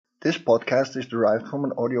This podcast is derived from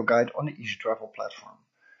an audio guide on the izi.TRAVEL platform.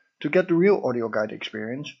 To get the real audio guide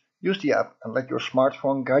experience, use the app and let your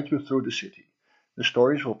smartphone guide you through the city. The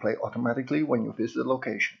stories will play automatically when you visit the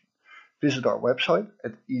location. Visit our website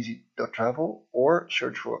at izi.travel or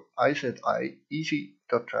search for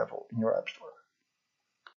izi.travel in your app store.